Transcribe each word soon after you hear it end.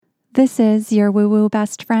This is your Woo Woo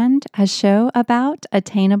Best Friend, a show about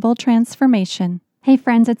attainable transformation. Hey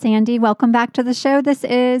friends, it's Andy. Welcome back to the show. This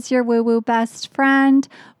is your Woo Woo Best Friend.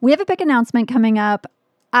 We have a big announcement coming up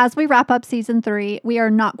as we wrap up season 3. We are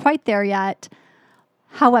not quite there yet.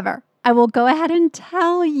 However, I will go ahead and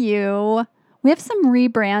tell you we have some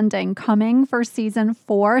rebranding coming for season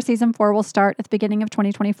 4. Season 4 will start at the beginning of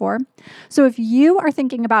 2024. So if you are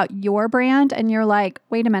thinking about your brand and you're like,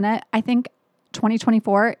 wait a minute, I think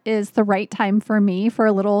 2024 is the right time for me for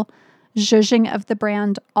a little zhuzhing of the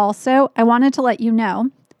brand also, I wanted to let you know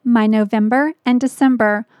my November and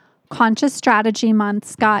December Conscious Strategy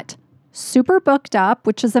months got super booked up,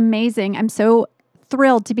 which is amazing. I'm so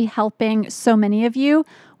thrilled to be helping so many of you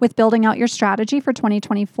with building out your strategy for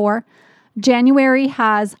 2024. January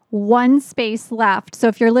has one space left. So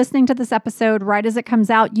if you're listening to this episode right as it comes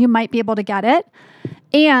out, you might be able to get it.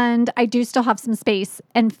 And I do still have some space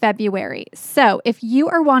in February. So if you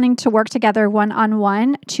are wanting to work together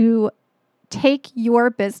one-on-one to take your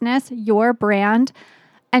business, your brand,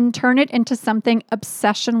 and turn it into something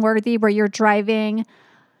obsession-worthy where you're driving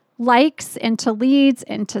likes into leads,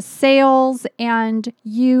 into sales, and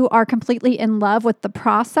you are completely in love with the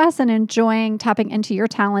process and enjoying tapping into your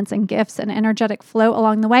talents and gifts and energetic flow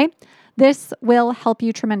along the way, this will help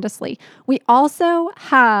you tremendously. We also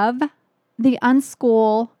have the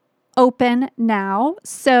Unschool open now.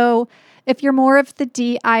 So if you're more of the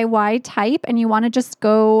DIY type and you want to just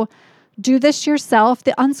go do this yourself,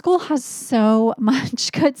 the Unschool has so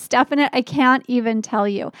much good stuff in it. I can't even tell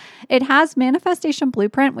you. It has Manifestation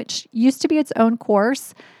Blueprint, which used to be its own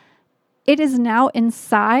course. It is now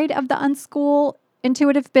inside of the Unschool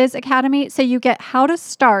Intuitive Biz Academy. So you get How to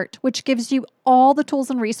Start, which gives you all the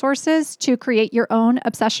tools and resources to create your own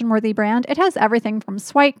obsession-worthy brand. It has everything from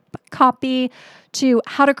swipe copy to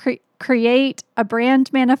how to create a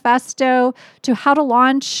brand manifesto, to how to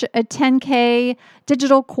launch a 10K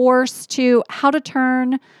digital course, to how to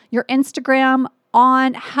turn your Instagram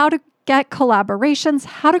on, how to get collaborations,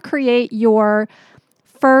 how to create your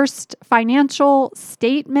first financial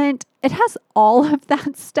statement. It has all of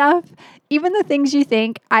that stuff. Even the things you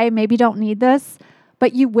think, I maybe don't need this,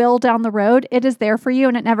 but you will down the road. It is there for you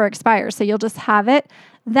and it never expires. So you'll just have it.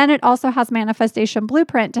 Then it also has Manifestation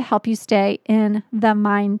Blueprint to help you stay in the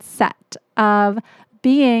mindset of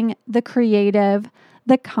being the creative,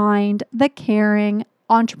 the kind, the caring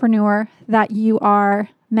entrepreneur that you are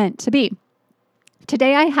meant to be.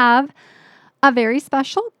 Today I have a very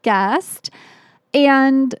special guest,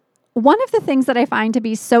 and one of the things that I find to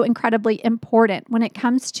be so incredibly important when it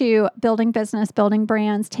comes to building business, building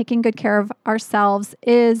brands, taking good care of ourselves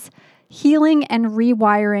is healing and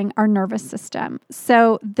rewiring our nervous system.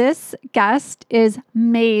 So this guest is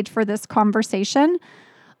made for this conversation.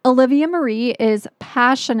 Olivia Marie is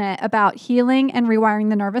passionate about healing and rewiring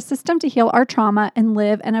the nervous system to heal our trauma and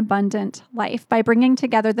live an abundant life by bringing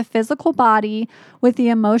together the physical body with the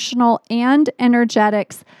emotional and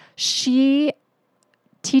energetics. She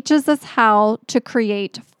teaches us how to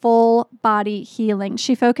create full body healing.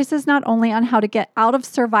 She focuses not only on how to get out of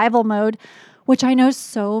survival mode, which I know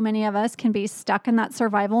so many of us can be stuck in that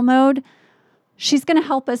survival mode. She's going to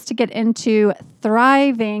help us to get into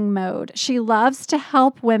thriving mode. She loves to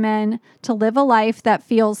help women to live a life that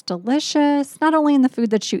feels delicious, not only in the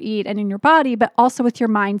food that you eat and in your body, but also with your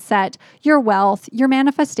mindset, your wealth, your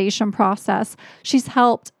manifestation process. She's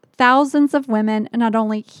helped thousands of women not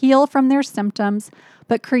only heal from their symptoms,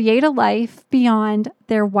 but create a life beyond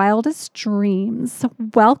their wildest dreams.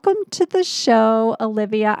 Welcome to the show,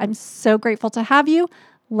 Olivia. I'm so grateful to have you.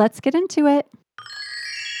 Let's get into it.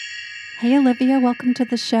 Hey, Olivia, welcome to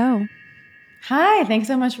the show. Hi, thanks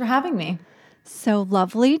so much for having me. So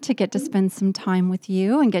lovely to get to spend some time with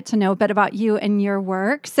you and get to know a bit about you and your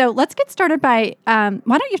work. So let's get started by, why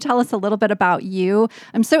don't you tell us a little bit about you?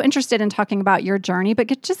 I'm so interested in talking about your journey,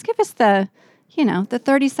 but just give us the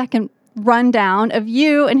 30-second rundown of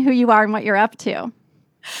you and who you are and what you're up to.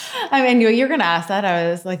 I knew you were going to ask that.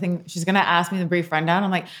 I was like, thinking she's going to ask me the brief rundown.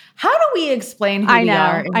 I'm like, how do we explain who we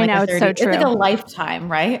are? In I know, it's so true. It's like a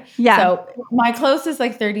lifetime, right? Yeah. So my closest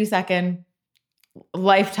 30-second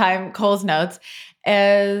lifetime Cole's Notes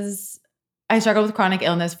is I struggled with chronic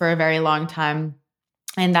illness for a very long time.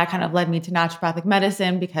 And that kind of led me to naturopathic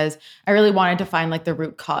medicine because I really wanted to find the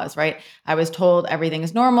root cause, right? I was told everything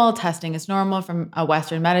is normal, testing is normal from a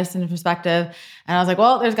Western medicine perspective. And I was like,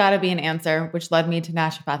 well, there's got to be an answer, which led me to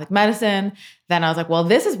naturopathic medicine. Then I was like, well,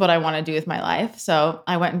 this is what I want to do with my life. So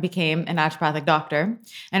I went and became a naturopathic doctor.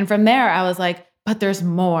 And from there, I was like, but there's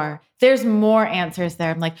more. There's more answers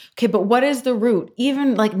there. I'm like, okay, but what is the root?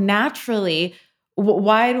 Even naturally,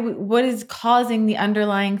 what is causing the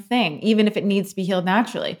underlying thing, even if it needs to be healed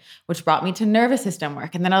naturally, which brought me to nervous system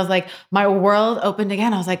work. And then I was like, my world opened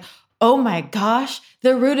again. I was like, oh my gosh,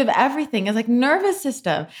 the root of everything is like nervous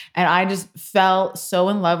system. And I just fell so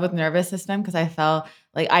in love with nervous system because I felt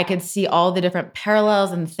like I could see all the different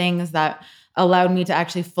parallels and things that allowed me to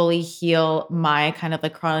actually fully heal my kind of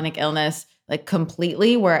like chronic illness, like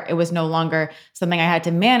completely, where it was no longer something I had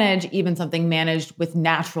to manage, even something managed with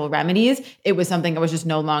natural remedies. It was something that was just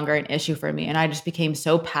no longer an issue for me. And I just became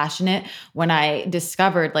so passionate when I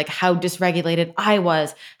discovered like how dysregulated I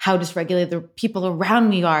was, how dysregulated the people around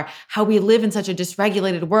me are, how we live in such a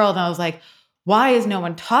dysregulated world. And I was like, why is no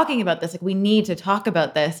one talking about this? Like, we need to talk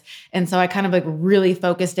about this. And so I kind of like really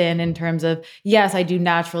focused in terms of, yes, I do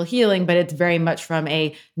natural healing, but it's very much from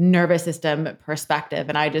a nervous system perspective.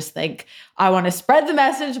 And I just think I want to spread the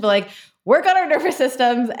message, but like, work on our nervous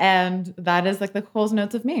systems. And that is like the Cole's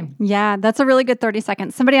notes of me. Yeah, that's a really good 30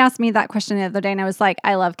 seconds. Somebody asked me that question the other day and I was like,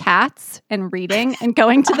 I love cats and reading and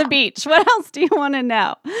going to the beach. What else do you want to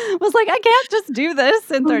know? I was like, I can't just do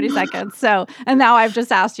this in 30 seconds. So, and now I've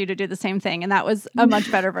just asked you to do the same thing. And that was a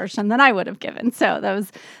much better version than I would have given. So that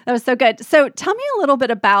was so good. So tell me a little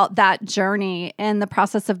bit about that journey and the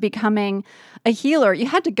process of becoming a healer. You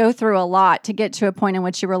had to go through a lot to get to a point in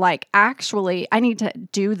which you were like, actually, I need to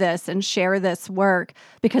do this and share this work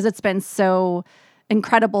because it's been so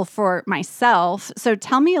incredible for myself. So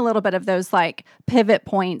tell me a little bit of those like pivot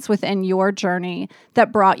points within your journey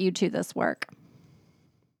that brought you to this work.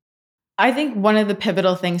 I think one of the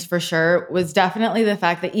pivotal things for sure was definitely the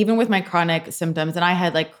fact that even with my chronic symptoms, and I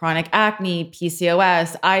had like chronic acne,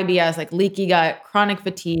 PCOS, IBS, like leaky gut, chronic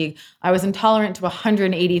fatigue, I was intolerant to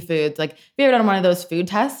 180 foods. Like if you ever done one of those food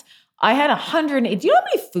tests, I had 180. Do you know how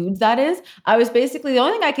many foods that is? I was basically, the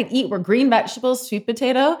only thing I could eat were green vegetables, sweet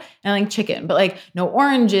potato, and like chicken, but like no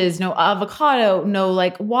oranges, no avocado, no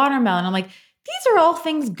like watermelon. I'm like, these are all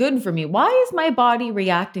things good for me. Why is my body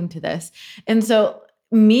reacting to this? And so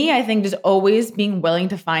me, I think just always being willing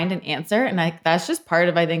to find an answer. And that's just part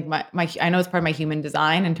of, I think my, I know it's part of my human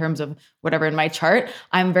design in terms of whatever in my chart.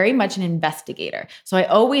 I'm very much an investigator. So I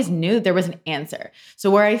always knew there was an answer.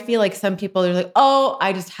 So where I feel like some people are like, oh,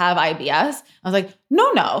 I just have IBS. I was like,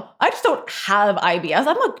 no, I just don't have IBS.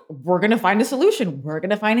 I'm like, we're going to find a solution. We're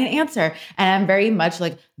going to find an answer. And I'm very much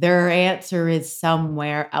like, their answer is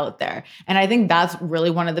somewhere out there. And I think that's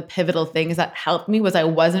really one of the pivotal things that helped me was I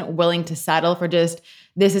wasn't willing to settle for just,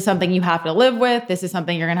 this is something you have to live with. This is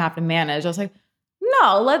something you're going to have to manage. I was like,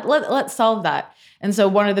 no, let's solve that. And so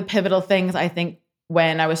one of the pivotal things I think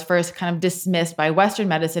when I was first kind of dismissed by Western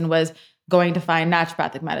medicine was going to find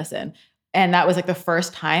naturopathic medicine. And that was like the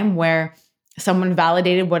first time where someone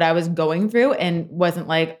validated what I was going through and wasn't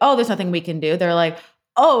like, oh, there's nothing we can do. They're like,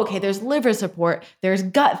 oh, okay, there's liver support. There's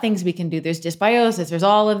gut things we can do. There's dysbiosis. There's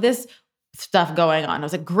all of this stuff going on. I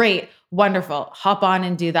was like, great, wonderful, hop on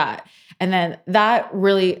and do that. And then that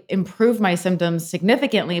really improved my symptoms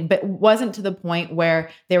significantly, but wasn't to the point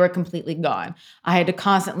where they were completely gone. I had to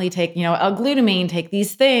constantly take, L-glutamine, take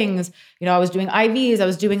these things. I was doing IVs, I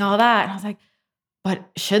was doing all that. And I was like,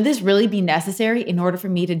 but should this really be necessary in order for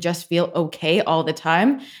me to just feel okay all the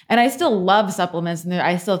time? And I still love supplements, and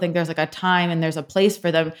I still think there's like a time and there's a place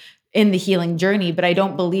for them in the healing journey, but I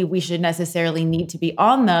don't believe we should necessarily need to be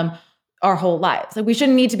on them our whole lives. Like we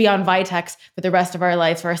shouldn't need to be on Vitex for the rest of our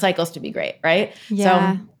lives for our cycles to be great, right?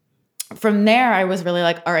 Yeah. So from there, I was really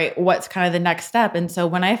like, all right, what's kind of the next step? And so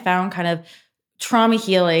when I found kind of trauma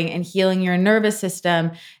healing and healing your nervous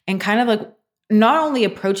system and kind of like not only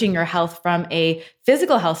approaching your health from a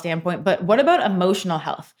physical health standpoint, but what about emotional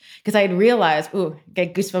health? Because I had realized,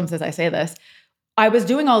 get goosebumps as I say this, I was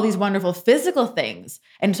doing all these wonderful physical things.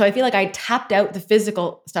 And so I feel like I tapped out the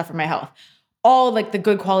physical stuff for my health. All like the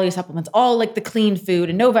good quality supplements, all like the clean food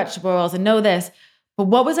and no vegetable oils and no this. But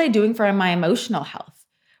what was I doing for my emotional health,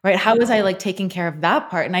 right? How was I like taking care of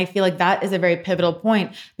that part? And I feel like that is a very pivotal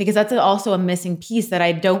point because that's also a missing piece that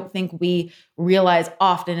I don't think we realize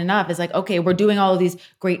often enough is like, okay, we're doing all of these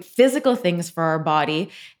great physical things for our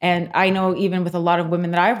body. And I know even with a lot of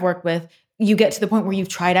women that I've worked with, you get to the point where you've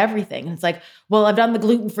tried everything. And it's like, well, I've done the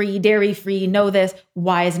gluten-free, dairy-free, know this.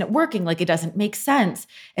 Why isn't it working? Like, it doesn't make sense.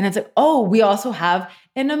 And it's like, oh, we also have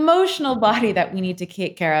an emotional body that we need to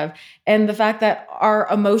take care of. And the fact that our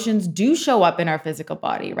emotions do show up in our physical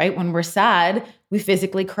body, right? When we're sad, we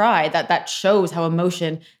physically cry. That shows how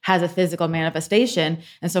emotion has a physical manifestation.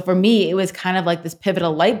 And so for me, it was kind of like this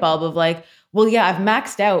pivotal light bulb of like, well, yeah, I've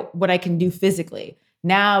maxed out what I can do physically.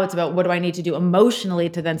 Now it's about what do I need to do emotionally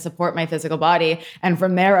to then support my physical body. And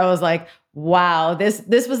from there, I was like, wow, this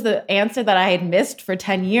was the answer that I had missed for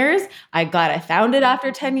 10 years. I'm glad I found it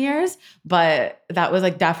after 10 years. But that was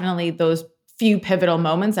like definitely those few pivotal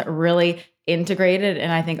moments that really integrated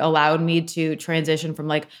and I think allowed me to transition from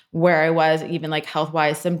like where I was, even like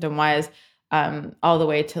health-wise, symptom-wise, all the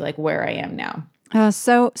way to like where I am now.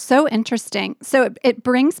 So interesting. So it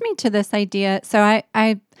brings me to this idea. So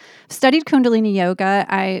I studied Kundalini yoga.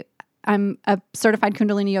 I'm a certified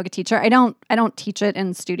Kundalini yoga teacher. I don't teach it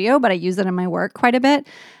in studio, but I use it in my work quite a bit.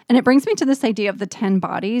 And it brings me to this idea of the 10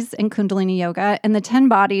 bodies in Kundalini yoga. And the 10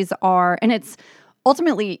 bodies are, and it's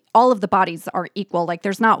ultimately all of the bodies are equal. Like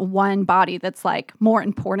there's not one body that's like more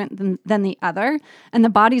important than the other. And the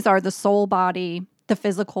bodies are the soul body, the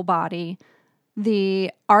physical body,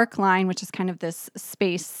 the arc line, which is kind of this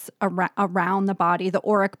space around the body, the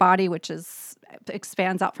auric body, which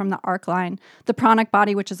expands out from the arc line, the pranic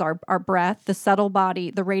body, which is our breath, the subtle body,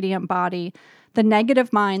 the radiant body, the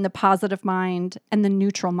negative mind, the positive mind, and the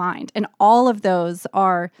neutral mind. And all of those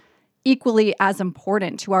are equally as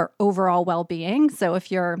important to our overall well-being. So if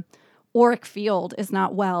your auric field is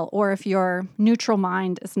not well, or if your neutral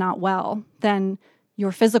mind is not well, then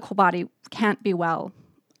your physical body can't be well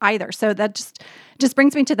either. So that just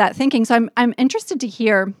brings me to that thinking. So I'm interested to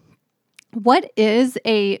hear, what is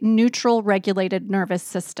a neutral regulated nervous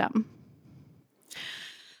system?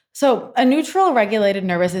 So a neutral regulated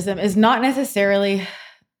nervous system is not necessarily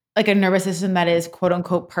like a nervous system that is quote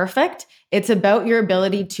unquote perfect. It's about your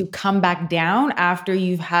ability to come back down after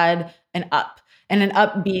you've had an up, and an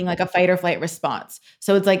up being like a fight or flight response.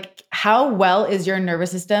 So it's like, how well is your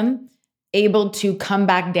nervous system able to come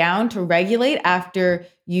back down to regulate after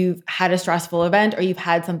you've had a stressful event or you've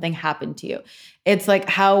had something happen to you? It's like,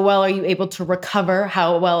 how well are you able to recover?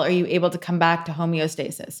 How well are you able to come back to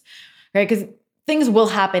homeostasis, right? Because things will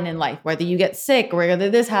happen in life, whether you get sick or whether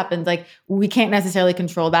this happens, like we can't necessarily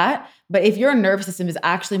control that. But if your nervous system is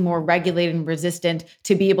actually more regulated and resistant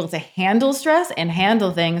to be able to handle stress and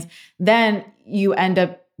handle things, then you end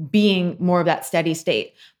up being more of that steady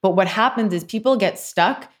state. But what happens is people get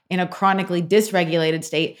stuck in a chronically dysregulated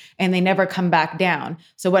state and they never come back down.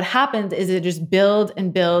 So what happens is it just builds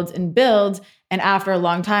and builds and builds. And after a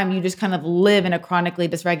long time, you just kind of live in a chronically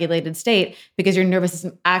dysregulated state because your nervous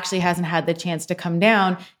system actually hasn't had the chance to come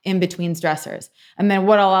down in between stressors. And then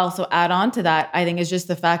what I'll also add on to that, I think, is just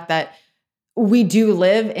the fact that we do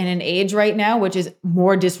live in an age right now which is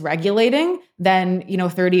more dysregulating than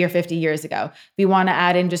 30 or 50 years ago. We want to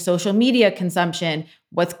add in just social media consumption,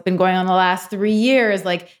 what's been going on the last 3 years.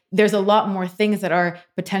 Like there's a lot more things that are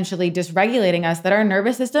potentially dysregulating us that our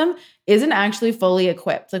nervous system isn't actually fully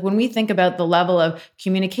equipped. Like when we think about the level of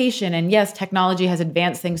communication, and yes, technology has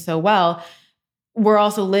advanced things so well, we're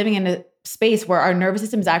also living in a space where our nervous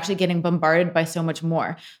system is actually getting bombarded by so much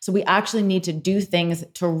more. So we actually need to do things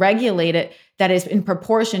to regulate it that is in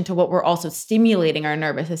proportion to what we're also stimulating our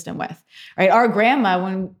nervous system with, right? Our grandma,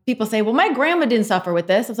 when people say, well, my grandma didn't suffer with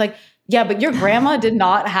this, it's like, yeah, but your grandma did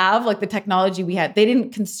not have like the technology we had. They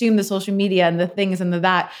didn't consume the social media and the things and the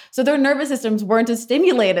that. So their nervous systems weren't as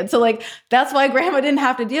stimulated. So like, that's why grandma didn't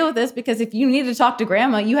have to deal with this, because if you needed to talk to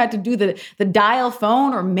grandma, you had to do the dial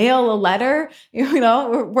phone or mail a letter.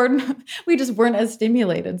 We just weren't as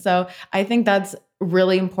stimulated. So I think that's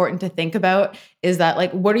really important to think about, is that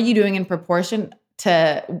like, what are you doing in proportion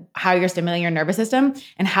to how you're stimulating your nervous system,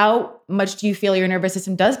 and how much do you feel your nervous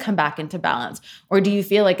system does come back into balance? Or do you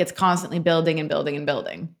feel like it's constantly building and building and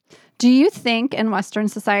building? Do you think in Western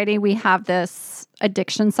society we have this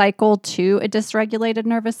addiction cycle to a dysregulated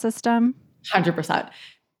nervous system? 100%.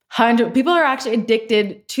 People are actually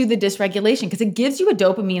addicted to the dysregulation because it gives you a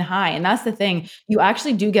dopamine high. And that's the thing. You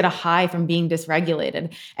actually do get a high from being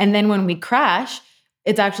dysregulated. And then when we crash,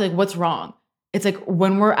 it's actually like, what's wrong? It's like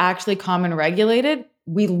when we're actually calm and regulated,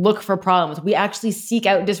 we look for problems. We actually seek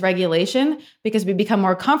out dysregulation because we become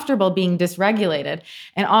more comfortable being dysregulated.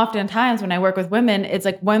 And oftentimes when I work with women, it's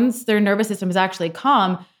like once their nervous system is actually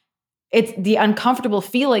calm, it's the uncomfortable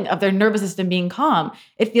feeling of their nervous system being calm.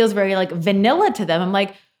 It feels very like vanilla to them. I'm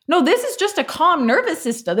like, no, this is just a calm nervous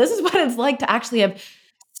system. This is what it's like to actually have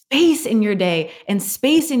space in your day and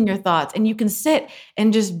space in your thoughts. And you can sit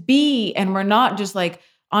and just be, and we're not just like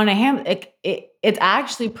on a ham. It's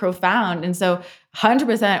actually profound. And so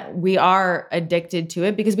 100% we are addicted to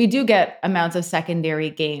it because we do get amounts of secondary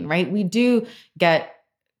gain, right? We do get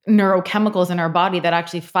neurochemicals in our body that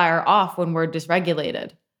actually fire off when we're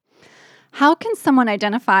dysregulated. How can someone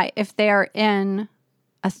identify if they're in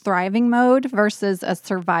a thriving mode versus a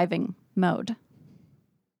surviving mode?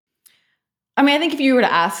 I mean, I think if you were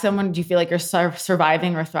to ask someone, do you feel like you're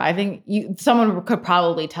surviving or thriving? Someone could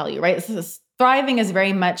probably tell you, right? Thriving is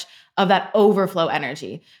very much of that overflow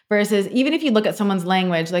energy versus even if you look at someone's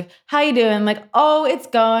language, like, how you doing? Like, oh, it's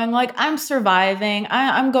going, like, I'm surviving.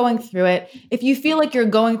 I'm going through it. If you feel like you're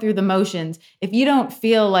going through the motions, if you don't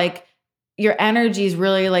feel like your energy is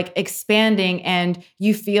really like expanding and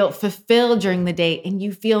you feel fulfilled during the day and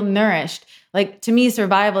you feel nourished, like to me,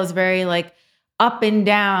 survival is very like, up and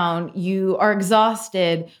down, you are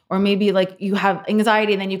exhausted, or maybe like you have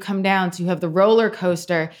anxiety and then you come down. So you have the roller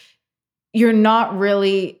coaster. You're not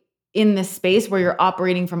really in this space where you're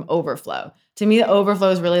operating from overflow. To me, the overflow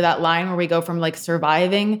is really that line where we go from like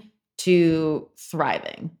surviving to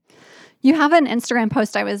thriving. You have an Instagram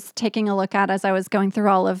post I was taking a look at as I was going through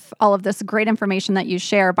all of this great information that you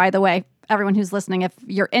share. By the way, everyone who's listening, if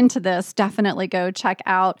you're into this, definitely go check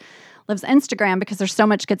out Liv's Instagram because there's so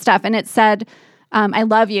much good stuff. And it said, I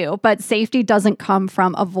love you, but safety doesn't come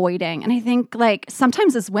from avoiding. And I think like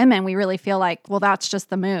sometimes as women, we really feel like, well, that's just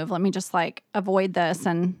the move. Let me just like avoid this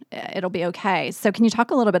and it'll be okay. So can you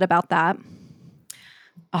talk a little bit about that?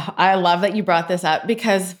 Oh, I love that you brought this up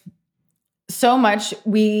because so much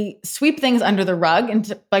we sweep things under the rug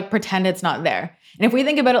and like pretend it's not there. And if we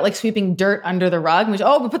think about it like sweeping dirt under the rug, we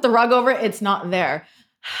put the rug over it, it's not there.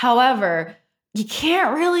 However, you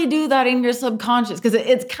can't really do that in your subconscious because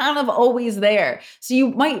it's kind of always there. So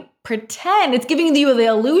you might pretend it's giving you the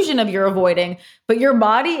illusion of you're avoiding, but your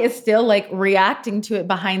body is still like reacting to it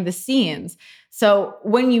behind the scenes. So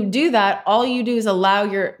when you do that, all you do is allow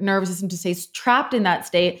your nervous system to stay trapped in that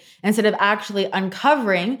state instead of actually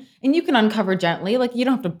uncovering. And you can uncover gently, like you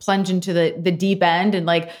don't have to plunge into the deep end and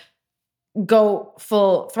like go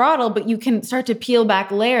full throttle, but you can start to peel back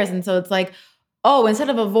layers. And so it's like, oh, instead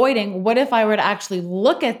of avoiding, what if I were to actually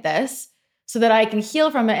look at this so that I can heal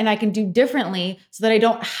from it and I can do differently so that I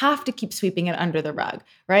don't have to keep sweeping it under the rug,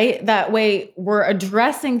 right? That way we're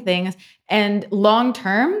addressing things and long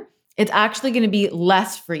term, it's actually going to be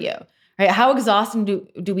less for you, right? How exhausting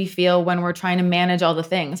do we feel when we're trying to manage all the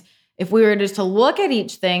things? If we were just to look at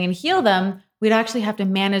each thing and heal them, we'd actually have to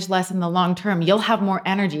manage less in the long term. You'll have more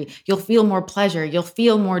energy. You'll feel more pleasure. You'll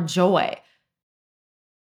feel more joy.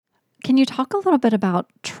 Can you talk a little bit about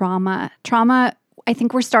trauma? Trauma, I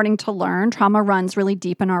think we're starting to learn trauma runs really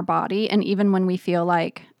deep in our body. And even when we feel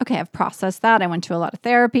like, okay, I've processed that, I went to a lot of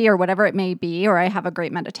therapy or whatever it may be, or I have a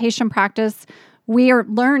great meditation practice, we are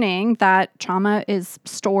learning that trauma is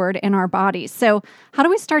stored in our bodies. So how do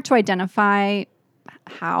we start to identify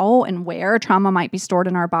how and where trauma might be stored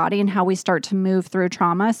in our body and how we start to move through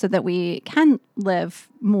trauma so that we can live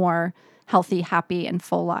more healthy, happy, and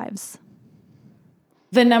full lives?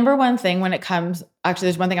 The number one thing when it comes, actually,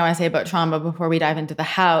 there's one thing I want to say about trauma before we dive into the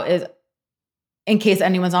how is, in case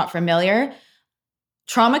anyone's not familiar,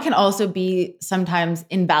 trauma can also be sometimes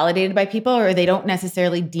invalidated by people or they don't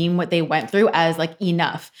necessarily deem what they went through as like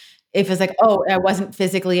enough. If it's like, oh, I wasn't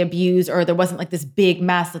physically abused or there wasn't like this big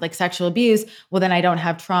mess of like sexual abuse, well, then I don't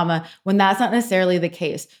have trauma. When that's not necessarily the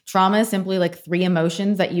case. Trauma is simply like three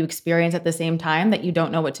emotions that you experience at the same time that you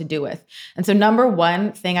don't know what to do with. And so number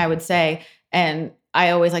one thing I would say, and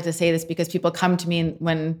I always like to say this because people come to me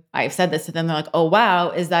when I've said this to them, they're like, oh,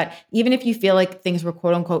 wow, is that even if you feel like things were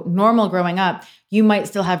quote unquote normal growing up, you might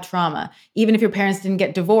still have trauma. Even if your parents didn't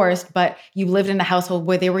get divorced, but you lived in a household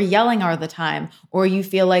where they were yelling all the time, or you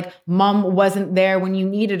feel like mom wasn't there when you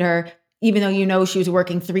needed her, even though you know she was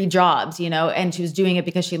working 3 jobs, and she was doing it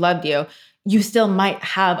because she loved you, you still might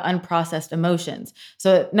have unprocessed emotions.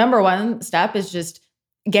 So number one step is just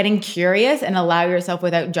getting curious and allow yourself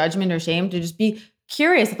without judgment or shame to just be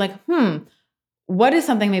curious, like, what is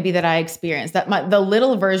something maybe that I experienced that the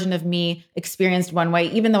little version of me experienced one way,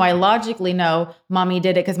 even though I logically know mommy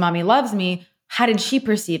did it because mommy loves me. How did she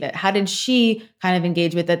perceive it? How did she kind of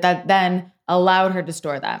engage with it that then allowed her to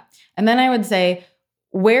store that? And then I would say,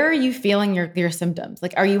 where are you feeling your symptoms?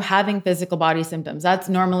 Like, are you having physical body symptoms? That's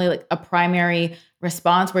normally like a primary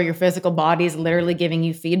response where your physical body is literally giving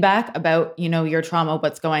you feedback about, your trauma,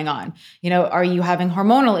 what's going on. Are you having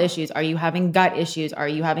hormonal issues? Are you having gut issues? Are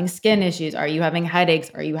you having skin issues? Are you having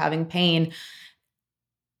headaches? Are you having pain?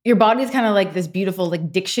 Your body's kind of like this beautiful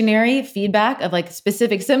like dictionary feedback of like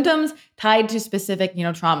specific symptoms tied to specific,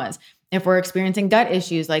 traumas. If we're experiencing gut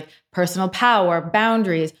issues like personal power,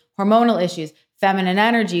 boundaries, hormonal issues, feminine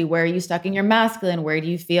energy, where are you stuck in your masculine? Where do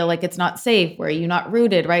you feel like it's not safe? Where are you not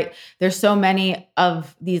rooted, right? There's so many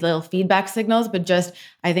of these little feedback signals, but just,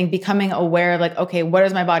 I think, becoming aware of like, okay, what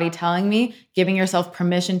is my body telling me? Giving yourself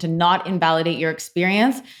permission to not invalidate your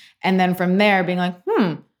experience. And then from there being like,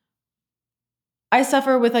 I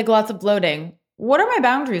suffer with like lots of bloating. What are my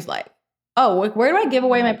boundaries like? Oh, where do I give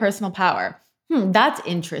away my personal power? That's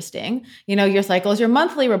interesting. Your cycle is your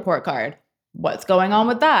monthly report card. What's going on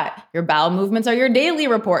with that? Your bowel movements are your daily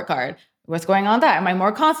report card. What's going on with that? Am I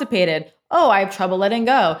more constipated? Oh, I have trouble letting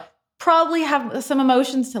go. Probably have some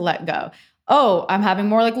emotions to let go. Oh, I'm having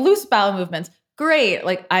more like loose bowel movements. Great.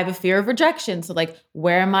 Like I have a fear of rejection. So like,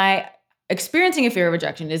 where am I experiencing a fear of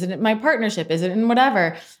rejection? Is it in my partnership? Is it in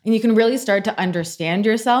whatever? And you can really start to understand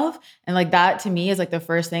yourself. And like that to me is like the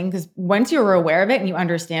first thing, because once you're aware of it and you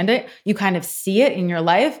understand it, you kind of see it in your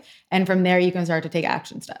life. And from there, you can start to take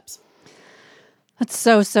action steps. That's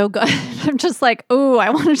so good. I'm just like, oh,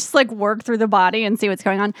 I want to just like work through the body and see what's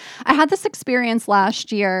going on. I had this experience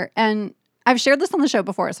last year, and I've shared this on the show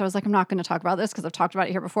before. So I was like, I'm not going to talk about this because I've talked about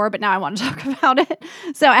it here before, but now I want to talk about it.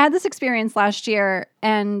 So I had this experience last year,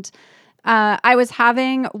 and I was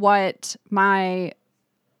having what my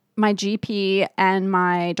GP and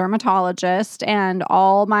my dermatologist and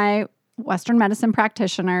all my Western medicine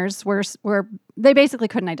practitioners were they basically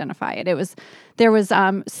couldn't identify it. I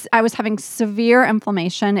was having severe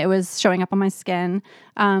inflammation. It was showing up on my skin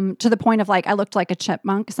to the point of like I looked like a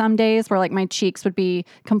chipmunk some days, where like my cheeks would be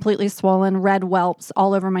completely swollen, red whelps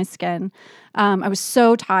all over my skin. I was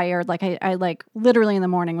so tired. Like I like literally in the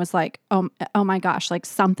morning was like, oh my gosh, like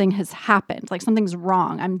something has happened. Like something's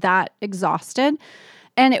wrong. I'm that exhausted.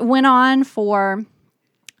 And it went on for,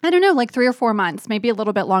 I don't know, like 3 or 4 months, maybe a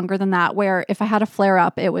little bit longer than that, where if I had a flare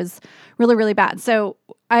up, it was really, really bad. So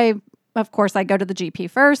of course, I go to the GP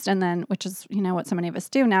first, and then, which is, what so many of us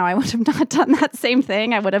do now. I would have not done that same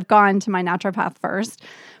thing. I would have gone to my naturopath first,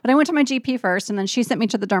 but I went to my GP first, and then she sent me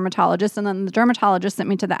to the dermatologist, and then the dermatologist sent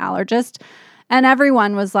me to the allergist, and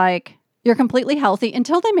everyone was like, you're completely healthy,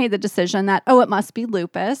 until they made the decision that, oh, it must be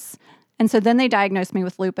lupus. And so then they diagnosed me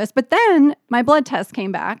with lupus. But then my blood test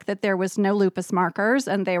came back that there was no lupus markers.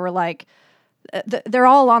 And they were like, they're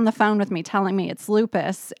all on the phone with me telling me it's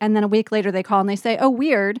lupus. And then a week later they call and they say, oh,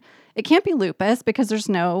 weird. It can't be lupus because there's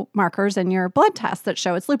no markers in your blood test that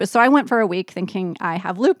show it's lupus. So I went for a week thinking I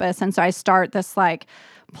have lupus. And so I start this like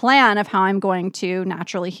plan of how I'm going to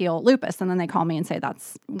naturally heal lupus. And then they call me and say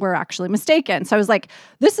we're actually mistaken. So I was like,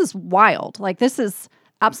 this is wild. Like this is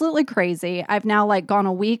absolutely crazy. I've now like gone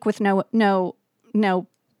a week with no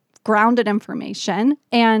grounded information.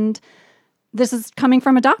 And this is coming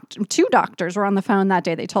from a doctor. 2 doctors were on the phone that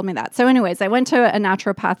day. They told me that. So anyways, I went to a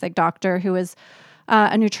naturopathic doctor who is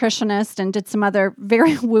a nutritionist and did some other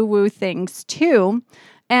very woo-woo things too.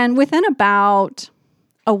 And within about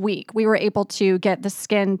a week, we were able to get the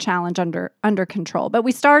skin challenge under control. But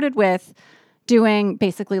we started with doing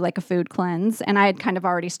basically like a food cleanse. And I had kind of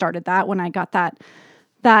already started that when I got that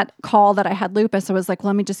call that I had lupus. I was like,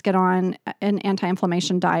 let me just get on an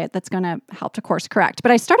anti-inflammation diet that's going to help to course correct.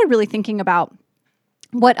 But I started really thinking about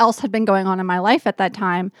what else had been going on in my life at that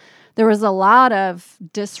time. There was a lot of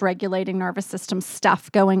dysregulating nervous system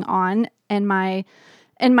stuff going on in my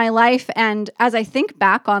life. And as I think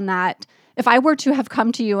back on that, if I were to have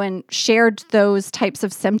come to you and shared those types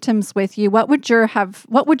of symptoms with you, what would your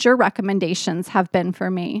recommendations have been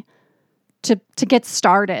for me to get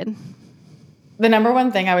started? The number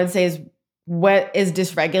one thing I would say is what is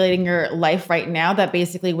dysregulating your life right now that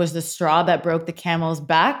basically was the straw that broke the camel's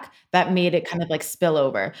back that made it kind of like spill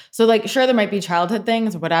over. So like, sure, there might be childhood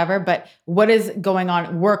things, whatever, but what is going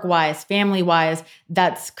on work-wise, family-wise,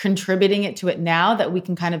 that's contributing it to it now that we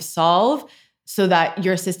can kind of solve so that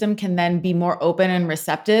your system can then be more open and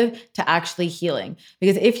receptive to actually healing.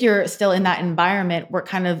 Because if you're still in that environment, we're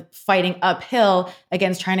kind of fighting uphill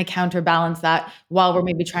against trying to counterbalance that while we're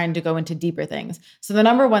maybe trying to go into deeper things. So the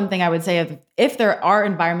number one thing I would say, if there are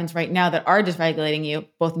environments right now that are dysregulating you,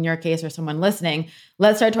 both in your case or someone listening,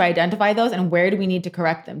 let's start to identify those and where do we need to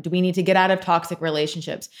correct them? Do we need to get out of toxic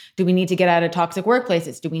relationships? Do we need to get out of toxic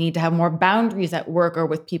workplaces? Do we need to have more boundaries at work or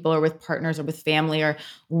with people or with partners or with family or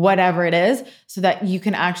whatever it is, so that you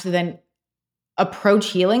can actually then approach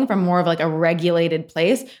healing from more of like a regulated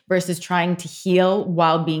place versus trying to heal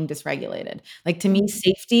while being dysregulated. Like to me,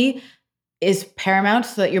 safety is paramount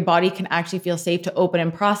so that your body can actually feel safe to open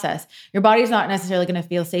and process. Your body's not necessarily going to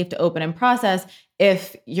feel safe to open and process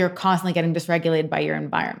if you're constantly getting dysregulated by your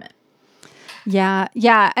environment. Yeah.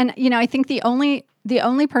 And I think the only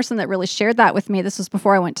person that really shared that with me, this was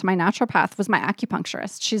before I went to my naturopath, was my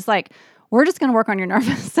acupuncturist. She's like, we're just going to work on your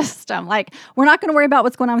nervous system. Like, we're not going to worry about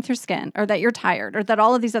what's going on with your skin or that you're tired or that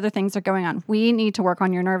all of these other things are going on. We need to work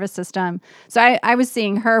on your nervous system. So I was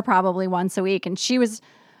seeing her probably once a week, and she was,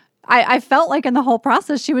 I felt like in the whole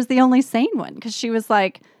process, she was the only sane one, because she was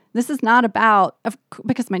like, this is not about,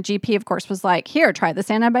 because my GP, of course, was like, here, try this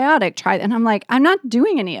antibiotic, and I'm like, I'm not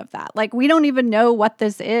doing any of that. Like, we don't even know what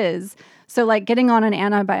this is. So like getting on an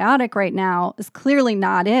antibiotic right now is clearly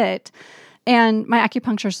not it. And my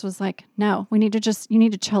acupuncturist was like, no, you need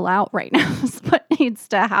to chill out right now is what needs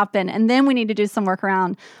to happen. And then we need to do some work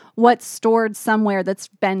around what's stored somewhere that's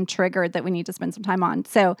been triggered that we need to spend some time on.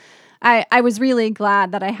 So I was really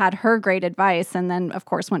glad that I had her great advice. And then, of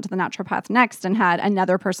course, went to the naturopath next and had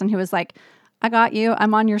another person who was like, I got you.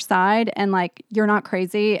 I'm on your side. And like, you're not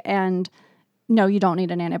crazy. And no, you don't need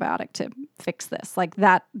an antibiotic to fix this. Like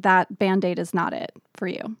that Band-Aid is not it for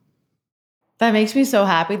you. That makes me so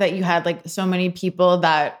happy that you had like so many people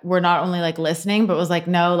that were not only like listening, but was like,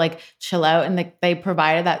 no, like chill out. And like they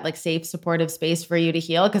provided that like safe, supportive space for you to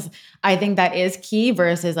heal. Cause I think that is key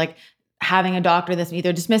versus like having a doctor that's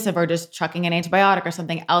either dismissive or just chucking an antibiotic or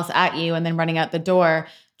something else at you and then running out the door.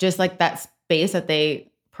 Just like that space that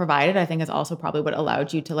they provided, I think is also probably what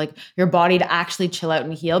allowed you to like your body to actually chill out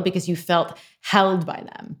and heal because you felt held by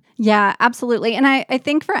them. Yeah, absolutely. And I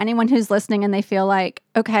think for anyone who's listening and they feel like,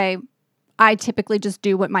 okay, I typically just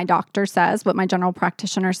do what my doctor says, what my general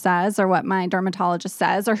practitioner says, or what my dermatologist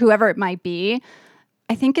says, or whoever it might be.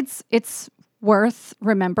 I think it's worth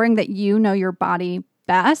remembering that you know your body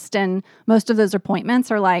best. And most of those appointments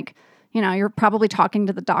are like, you're probably talking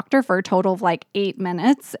to the doctor for a total of like 8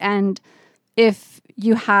 minutes. And if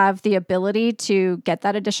you have the ability to get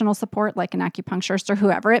that additional support, like an acupuncturist or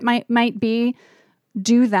whoever it might be,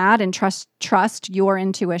 do that and trust your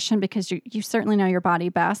intuition because you certainly know your body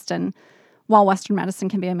best. And while Western medicine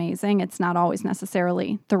can be amazing, it's not always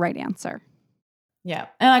necessarily the right answer. Yeah.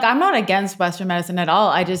 And like, I'm not against Western medicine at all.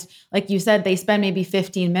 I just, like you said, they spend maybe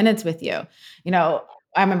 15 minutes with you. I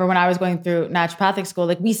remember when I was going through naturopathic school,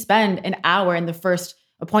 like we spend an hour in the first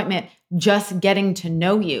appointment just getting to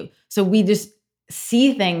know you. So we just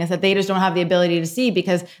see things that they just don't have the ability to see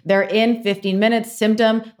because they're in 15 minutes,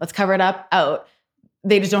 symptom, let's cover it up, out.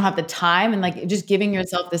 They just don't have the time and like just giving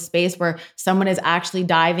yourself the space where someone is actually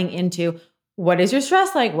diving into what is your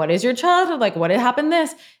stress like? What is your childhood like? What happened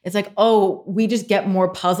this? It's like, oh, we just get more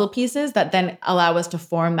puzzle pieces that then allow us to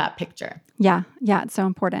form that picture. Yeah, it's so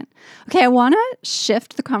important. Okay, I want to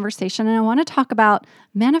shift the conversation and I want to talk about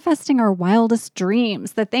manifesting our wildest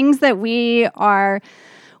dreams, the things that we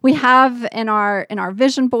have in our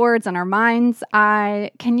vision boards and our minds.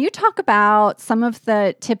 Can you talk about some of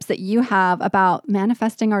the tips that you have about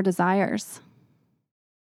manifesting our desires?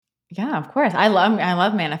 Yeah, of course. I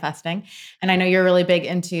love manifesting. And I know you're really big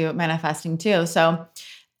into manifesting too. So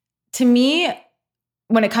to me,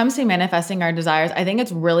 when it comes to manifesting our desires, I think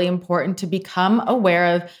it's really important to become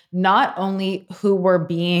aware of not only who we're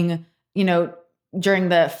being, during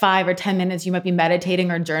the 5 or 10 minutes you might be meditating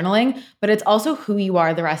or journaling, but it's also who you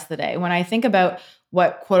are the rest of the day. When I think about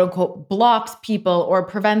what quote unquote blocks people or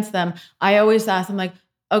prevents them, I always ask them like,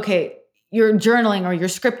 okay, you're journaling or you're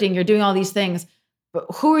scripting, you're doing all these things, but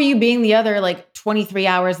who are you being the other like 23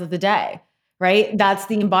 hours of the day, right? That's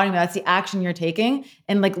the embodiment. That's the action you're taking.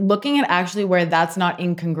 And like looking at actually where that's not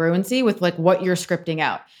incongruency with like what you're scripting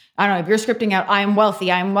out. I don't know if you're scripting out, I'm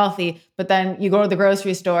wealthy, but then you go to the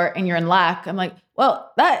grocery store and you're in lack. I'm like,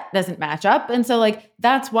 well, that doesn't match up. And so like,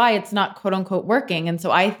 that's why it's not quote unquote working. And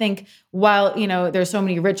so I think while, there's so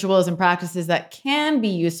many rituals and practices that can be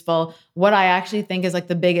useful, what I actually think is like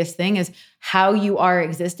the biggest thing is how you are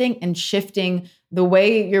existing and shifting the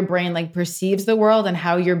way your brain like perceives the world and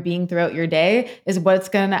how you're being throughout your day is what's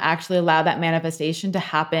going to actually allow that manifestation to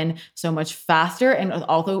happen so much faster. And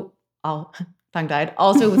also, tongue-tied,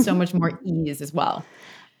 also with so much more ease as well.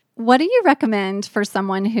 What do you recommend for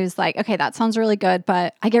someone who's like, okay, that sounds really good,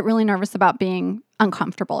 but I get really nervous about being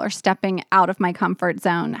uncomfortable or stepping out of my comfort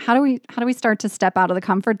zone? How do we start to step out of the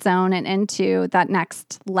comfort zone and into that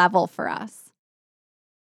next level for us?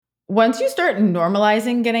 Once you start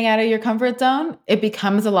normalizing getting out of your comfort zone, it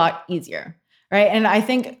becomes a lot easier, right? And I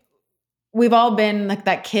think we've all been like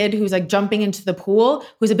that kid who's like jumping into the pool,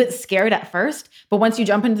 who's a bit scared at first, but once you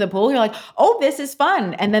jump into the pool, you're like, oh, this is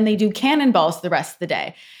fun. And then they do cannonballs the rest of the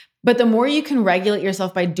day. But the more you can regulate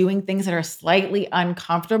yourself by doing things that are slightly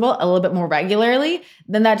uncomfortable a little bit more regularly,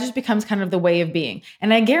 then that just becomes kind of the way of being.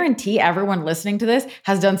 And I guarantee everyone listening to this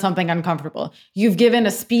has done something uncomfortable. You've given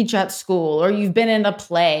a speech at school, or you've been in a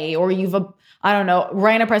play, or you've,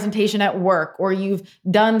 ran a presentation at work, or you've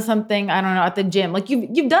done something, at the gym. Like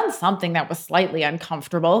you've done something that was slightly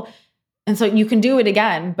uncomfortable. And so you can do it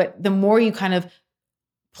again. But the more you kind of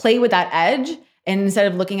play with that edge, and instead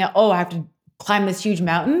of looking at, I have to climb this huge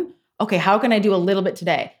mountain. Okay, how can I do a little bit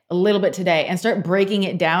today, and start breaking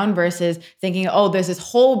it down versus thinking, there's this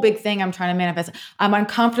whole big thing I'm trying to manifest. I'm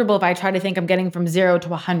uncomfortable if I try to think I'm getting from 0 to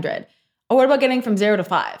 100. Oh, what about getting from 0 to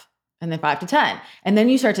 5 and then 5 to 10? And then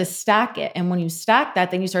you start to stack it. And when you stack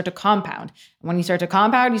that, then you start to compound. And when you start to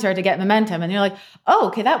compound, you start to get momentum. And you're like,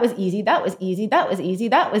 okay, that was easy. That was easy. That was easy.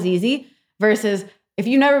 That was easy. versus if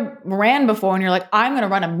you never ran before and you're like, I'm going to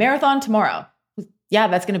run a marathon tomorrow. Yeah,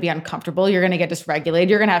 that's going to be uncomfortable. You're going to get dysregulated.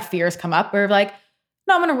 You're going to have fears come up or like,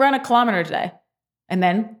 no, I'm going to run 1 kilometer today. And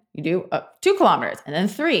then you do 2 kilometers and then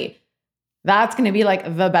 3. That's going to be like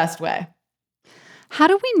the best way. How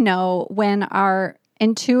do we know when our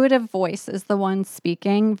intuitive voice is the one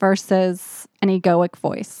speaking versus an egoic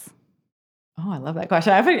voice? Oh, I love that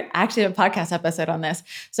question. I've actually a podcast episode on this.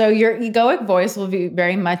 So your egoic voice will be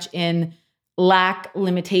very much in lack,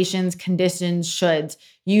 limitations, conditions, shoulds.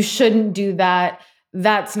 You shouldn't do that.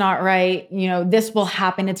 That's not right. This will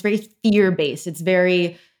happen. It's very fear-based. It's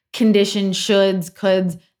very conditioned, shoulds,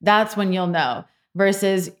 coulds. That's when you'll know.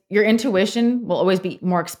 Versus your intuition will always be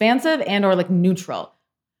more expansive and or like neutral.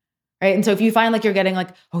 Right. And so if you find like you're getting like,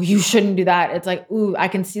 oh, you shouldn't do that. It's like, ooh, I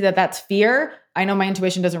can see that that's fear. I know my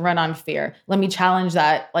intuition doesn't run on fear. Let me challenge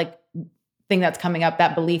that like thing that's coming up,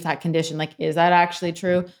 that belief, that condition. Like, is that actually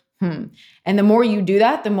true? And the more you do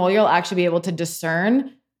that, the more you'll actually be able to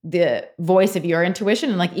discern the voice of your intuition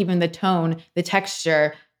and like even the tone, the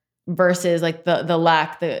texture versus like the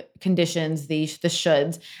lack, the conditions, the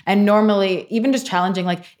shoulds. And normally even just challenging,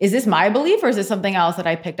 like, is this my belief or is this something else that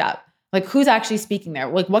I picked up? Like who's actually speaking there?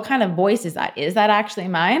 Like what kind of voice is that? Is that actually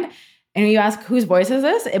mine? And when you ask whose voice is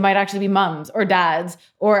this, it might actually be mom's or dad's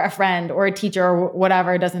or a friend or a teacher or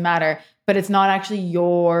whatever. It doesn't matter, but it's not actually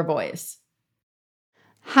your voice.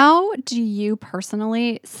 How do you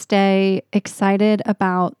personally stay excited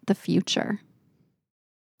about the future?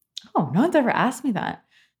 Oh, no one's ever asked me that.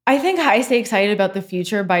 I think I stay excited about the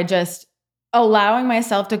future by just allowing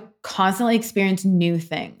myself to constantly experience new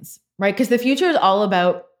things, right? Because the future is all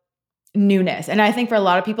about newness. And I think for a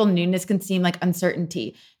lot of people, newness can seem like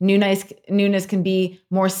uncertainty. Newness can be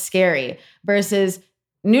more scary versus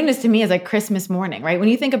newness to me is like Christmas morning, right? When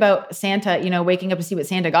you think about Santa, waking up to see what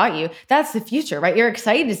Santa got you, that's the future, right? You're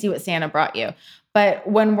excited to see what Santa brought you. But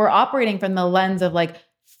when we're operating from the lens of like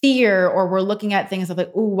fear, or we're looking at things of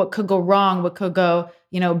like, ooh, what could go wrong? What could go,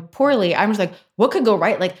 poorly? I'm just like, what could go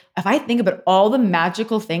right? Like if I think about all the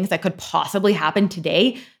magical things that could possibly happen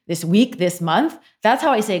today, this week, this month, that's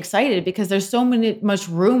how I stay excited because there's so much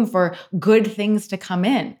room for good things to come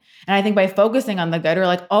in. And I think by focusing on the good, we're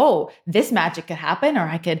like, oh, this magic could happen, or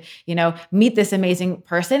I could, meet this amazing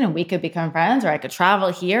person and we could become friends, or I could travel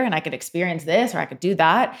here and I could experience this, or I could do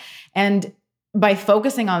that. And by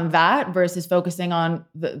focusing on that versus focusing on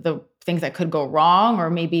the things that could go wrong, or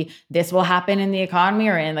maybe this will happen in the economy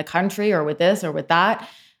or in the country or with this or with that,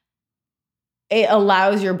 it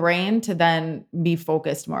allows your brain to then be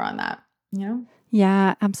focused more on that,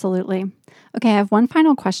 Yeah, absolutely. Okay, I have one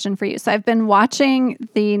final question for you. So I've been watching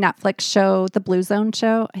the Netflix show, The Blue Zone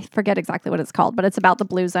show. I forget exactly what it's called, but it's about the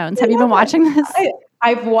blue zones. Have you been watching this?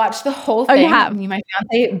 I've watched the whole thing. Oh, you have? My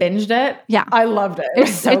fiance binged it. Yeah. I loved it.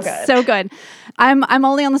 It's so good. So good. I'm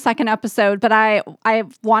only on the second episode, but I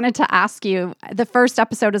wanted to ask you, the first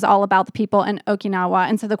episode is all about the people in Okinawa.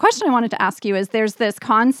 And so the question I wanted to ask you is there's this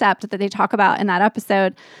concept that they talk about in that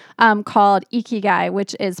episode called ikigai,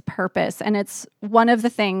 which is purpose. And it's one of the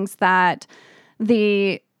things that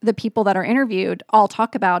the people that are interviewed all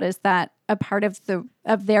talk about is that a part of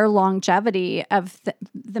their longevity of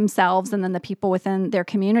themselves and then the people within their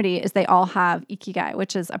community is they all have ikigai,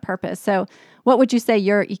 which is a purpose. So what would you say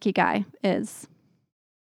your ikigai is?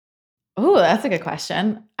 Oh, that's a good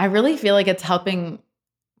question. I really feel like it's helping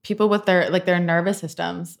people with their nervous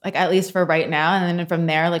systems, like at least for right now. And then from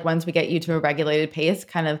there, like once we get you to a regulated pace,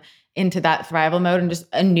 kind of into that thrival mode and just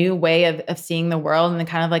a new way of seeing the world and then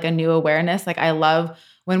kind of like a new awareness. Like I love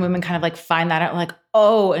when women kind of like find that out, like,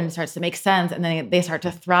 oh, and it starts to make sense. And then they start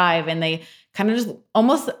to thrive and they kind of just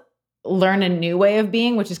almost learn a new way of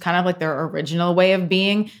being, which is kind of like their original way of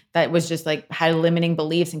being that was just like had limiting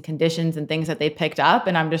beliefs and conditions and things that they picked up.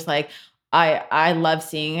 And I'm just like, I love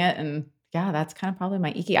seeing it. And yeah, that's kind of probably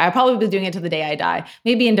my ikigai. I'll probably be doing it to the day I die,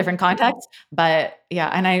 maybe in different contexts, but yeah.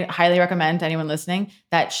 And I highly recommend to anyone listening,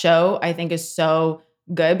 that show I think is so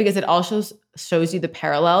good because it also shows you the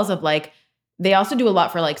parallels of like, they also do a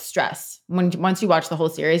lot for like stress. Once you watch the whole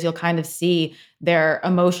series, you'll kind of see their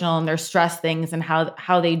emotional and their stress things and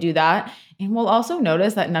how they do that. And we'll also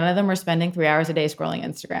notice that none of them are spending 3 hours a day scrolling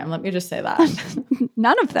Instagram. Let me just say that.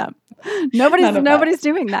 None of them. Nobody's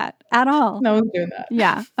doing that at all. No one's doing that.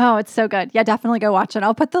 Yeah. Oh, it's so good. Yeah, definitely go watch it.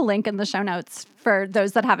 I'll put the link in the show notes for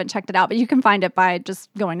those that haven't checked it out, but you can find it by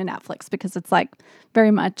just going to Netflix because it's like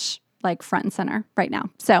very much like front and center right now.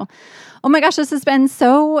 So, oh my gosh, this has been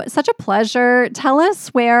such a pleasure. Tell us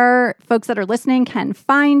where folks that are listening can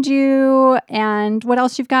find you and what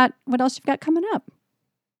else you've got coming up.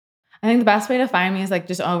 I think the best way to find me is like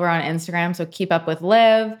just over on Instagram. So Keep Up with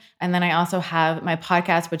Liv. And then I also have my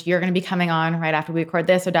podcast, which you're going to be coming on right after we record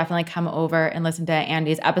this. So definitely come over and listen to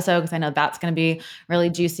Andy's episode because I know that's going to be really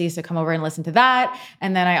juicy. So come over and listen to that.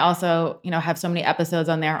 And then I also, have so many episodes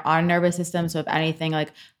on there on nervous system. So if anything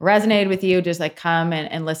like resonated with you, just like come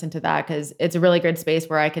and listen to that because it's a really good space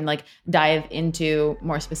where I can like dive into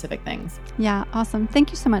more specific things. Yeah, awesome. Thank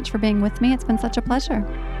you so much for being with me. It's been such a pleasure.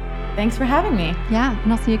 Thanks for having me. Yeah,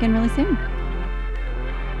 and I'll see you again really soon.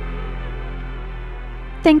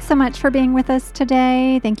 Thanks so much for being with us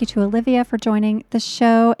today. Thank you to Olivia for joining the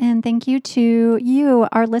show. And thank you to you,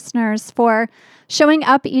 our listeners, for showing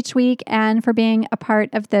up each week and for being a part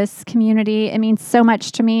of this community. It means so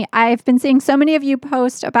much to me. I've been seeing so many of you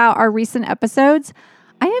post about our recent episodes.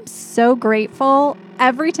 I am so grateful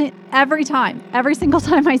every single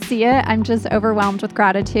time I see it. I'm just overwhelmed with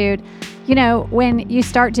gratitude. When you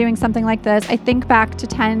start doing something like this, I think back to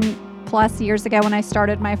 10 plus years ago when I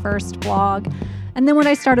started my first blog. And then when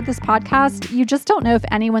I started this podcast, you just don't know if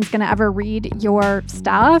anyone's going to ever read your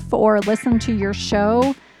stuff or listen to your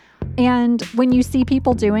show. And when you see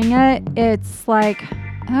people doing it, it's like,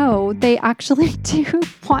 oh, they actually do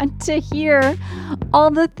want to hear all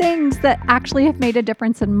the things that actually have made a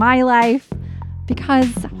difference in my life,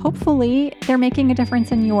 because hopefully they're making a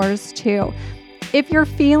difference in yours too. If you're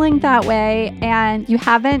feeling that way and you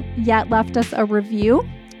haven't yet left us a review,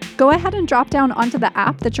 go ahead and drop down onto the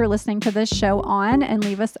app that you're listening to this show on and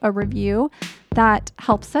leave us a review. That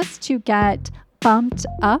helps us to get bumped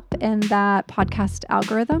up in that podcast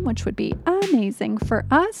algorithm, which would be amazing for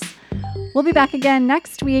us. We'll be back again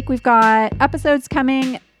next week. We've got episodes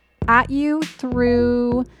coming at you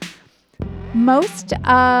through most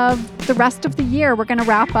of the rest of the year. We're going to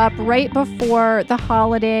wrap up right before the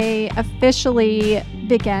holiday officially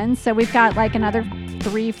begins. So we've got like another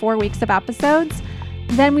 3-4 weeks of episodes.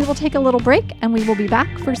 Then we will take a little break and we will be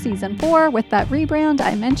back for season 4 with that rebrand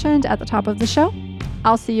I mentioned at the top of the show.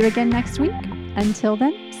 I'll see you again next week. Until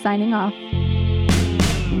then, signing off.